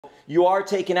You are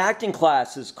taking acting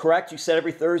classes, correct? You said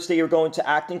every Thursday you're going to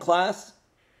acting class?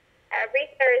 Every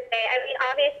Thursday. I mean,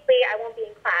 obviously, I won't be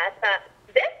in class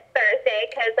this Thursday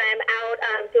because I'm out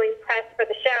doing press for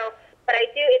the show. But I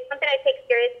do, it's something I take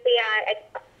seriously.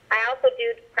 I also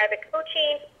do private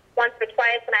coaching once or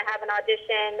twice when I have an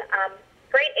audition.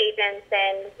 Great agents,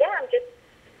 and yeah, I'm just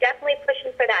definitely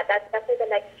pushing for that. That's definitely the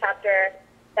next chapter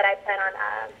that I plan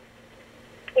on,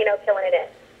 killing it in.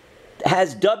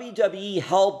 Has WWE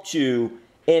helped you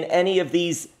in any of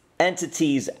these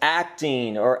entities,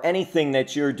 acting or anything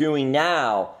that you're doing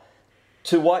now,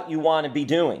 to what you want to be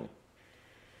doing?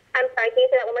 I'm sorry, can you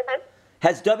say that one more time?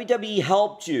 Has WWE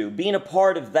helped you, being a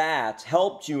part of that,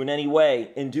 helped you in any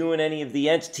way in doing any of the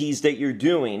entities that you're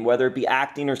doing, whether it be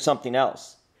acting or something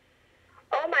else?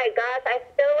 Oh my gosh, I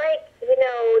feel like,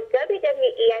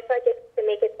 WWE, I feel like if to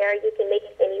make it there, you can make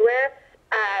it anywhere.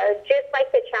 Just like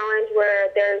the challenge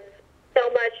where there's so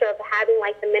much of having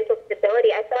like the mental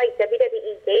stability, I feel like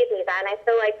WWE gave me that. And I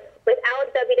feel like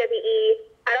without WWE,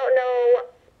 I don't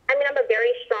know, I mean, I'm a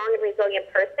very strong and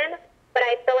resilient person, but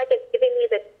I feel like it's giving me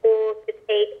the tools to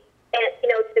take and,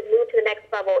 to move to the next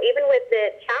level. Even with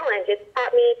the challenge, it's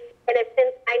taught me, in a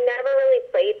sense, I never really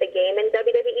played the game in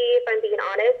WWE, if I'm being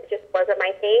honest. It just wasn't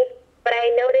my thing. But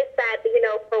I noticed that,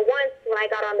 for once when I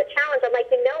got on the challenge, I'm like,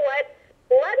 you know what?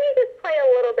 Let me just play a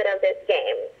little bit of this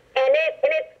game. And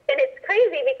it's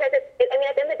crazy because at the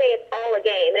end of the day, it's all a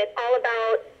game. And it's all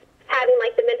about having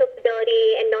like the mental stability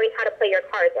and knowing how to play your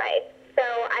cards right. So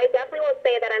I definitely will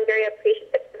say that I'm very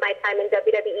appreciative of my time in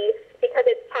WWE because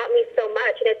it's taught me so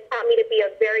much, and it's taught me to be a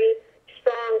very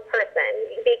strong person,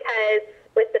 because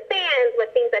with the fans, with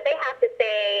things that they have to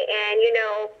say, and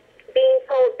being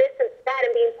told this and that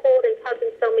and being pulled and tugged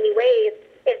in so many ways,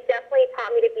 it's definitely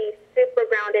taught me to be super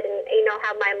grounded and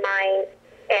have my mind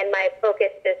and my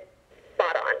focus just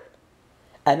spot on.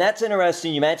 And that's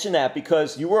interesting you mentioned that,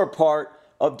 because you were a part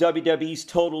of WWE's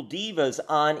Total Divas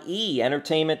on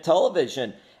Entertainment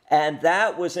Television. And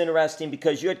that was interesting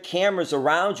because you had cameras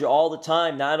around you all the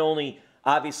time, not only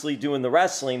obviously doing the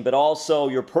wrestling, but also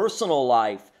your personal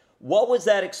life. What was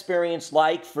that experience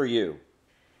like for you?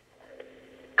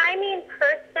 I mean,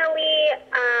 personally,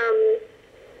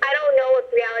 I don't know if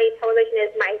reality television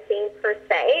is my thing per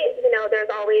se.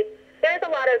 There's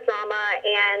a lot of drama,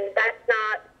 and that's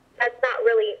not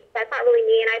really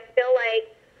me. And I feel like,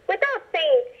 without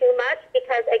saying too much,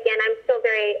 because again, I'm still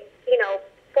very,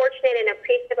 fortunate and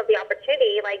appreciative of the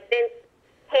opportunity. Like, Vince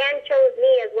hand chose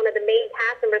me as one of the main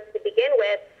cast members to begin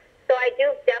with, so I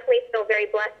do definitely feel very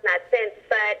blessed in that sense.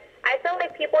 But I feel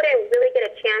like people didn't really get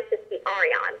a chance to see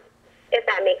Ariane, if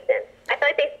that makes sense. I feel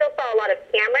like they still saw a lot of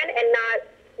Cameron and not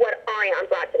what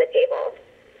Ariane brought to the table.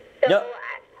 So, Yep.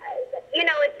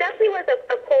 It definitely was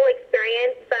a cool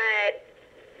experience, but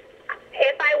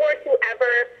if I were to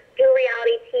ever do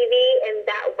reality TV in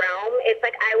that realm, it's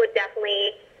like I would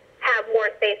definitely have more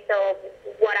say-so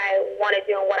what I want to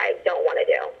do and what I don't want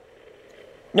to do.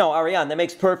 No, Ariane, that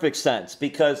makes perfect sense,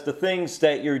 because the things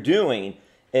that you're doing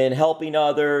in helping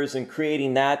others and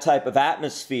creating that type of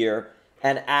atmosphere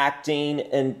and acting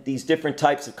and these different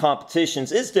types of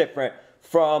competitions is different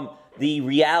from the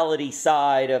reality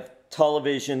side of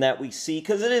television that we see,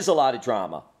 because it is a lot of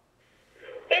drama.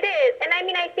 It is, and the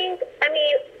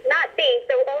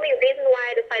only reason why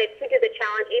I decided to do the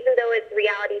challenge, even though it's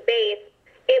reality-based,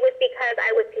 it was because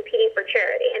I was competing for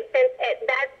charity. And since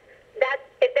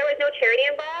if there was no charity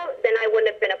involved, then I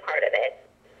wouldn't have been a part of it.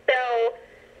 So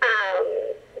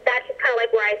that's just kind of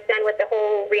like where I stand with the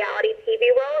whole reality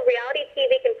TV world. Reality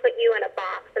TV can put you in a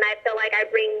box, and I feel like I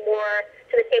bring more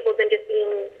to the table than just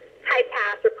being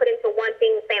typecast or put into one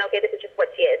thing and saying, okay, this is just what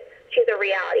she is. She's a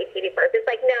reality TV person. It's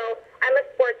like, no, I'm a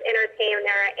sports entertainer,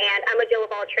 and I'm a Jill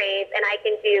of all trades, and I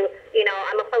can do,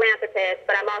 I'm a philanthropist,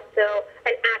 but I'm also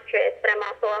an actress, but I'm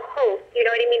also a host. You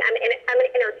know what I mean? I'm an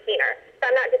entertainer. So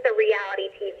I'm not just a reality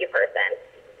TV person.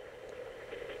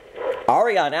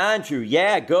 Ariane Andrew,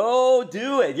 yeah, go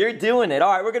do it. You're doing it.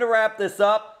 All right, we're going to wrap this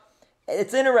up.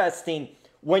 It's interesting.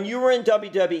 When you were in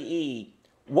WWE,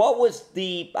 what were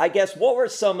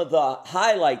some of the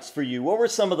highlights for you? What were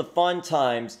some of the fun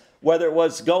times, whether it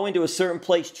was going to a certain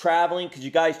place, traveling, because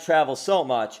you guys travel so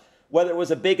much, whether it was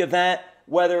a big event,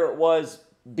 whether it was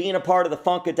being a part of the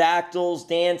Funkadactyls,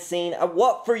 dancing?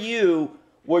 What for you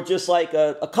were just like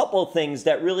a couple of things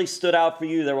that really stood out for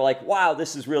you that were like, wow,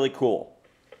 this is really cool?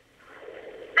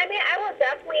 I will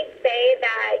definitely say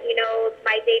that,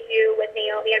 my debut with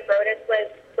Naomi and Brodus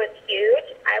was huge.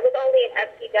 I was only in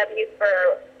FCW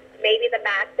for maybe the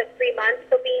max of 3 months,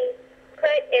 so being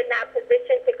put in that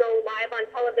position to go live on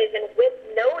television with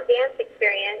no dance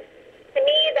experience, to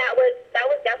me, that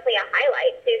was definitely a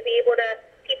highlight, to be able to,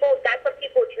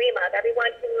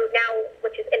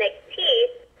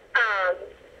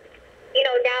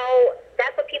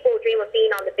 dream of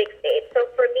being on the big stage. So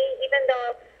for me, even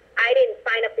though I didn't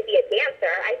sign up to be a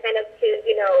dancer, I signed up to,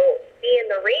 be in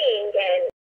the ring and